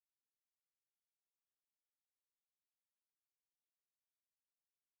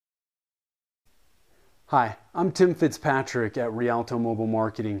Hi, I'm Tim Fitzpatrick at Rialto Mobile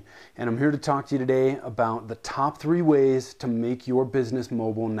Marketing, and I'm here to talk to you today about the top 3 ways to make your business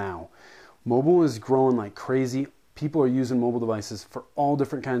mobile now. Mobile is growing like crazy. People are using mobile devices for all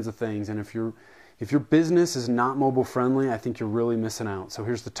different kinds of things, and if your business is not mobile friendly, I think you're really missing out. So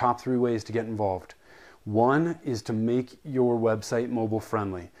here's the top 3 ways to get involved. One is to make your website mobile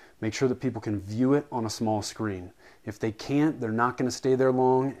friendly. Make sure that people can view it on a small screen. If they can't, they're not going to stay there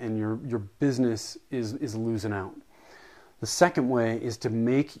long, and your business is losing out. The second way is to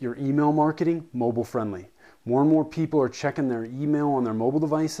make your email marketing mobile friendly. More and more people are checking their email on their mobile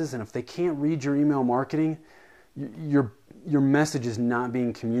devices, and if they can't read your email marketing, your message is not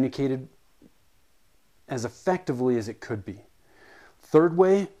being communicated as effectively as it could be. Third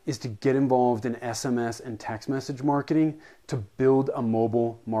way is to get involved in SMS and text message marketing to build a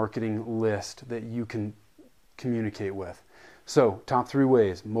mobile marketing list that you can communicate with. So, top 3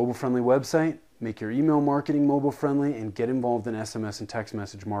 ways: mobile friendly website, make your email marketing mobile friendly, and get involved in SMS and text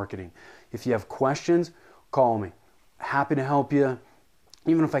message marketing. If you have questions, call me. Happy to help you.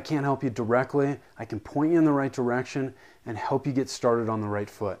 Even if I can't help you directly, I can point you in the right direction and help you get started on the right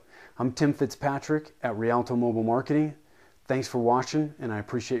foot. I'm Tim Fitzpatrick at Rialto Mobile Marketing. Thanks for watching, and I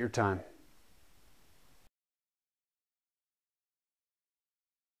appreciate your time.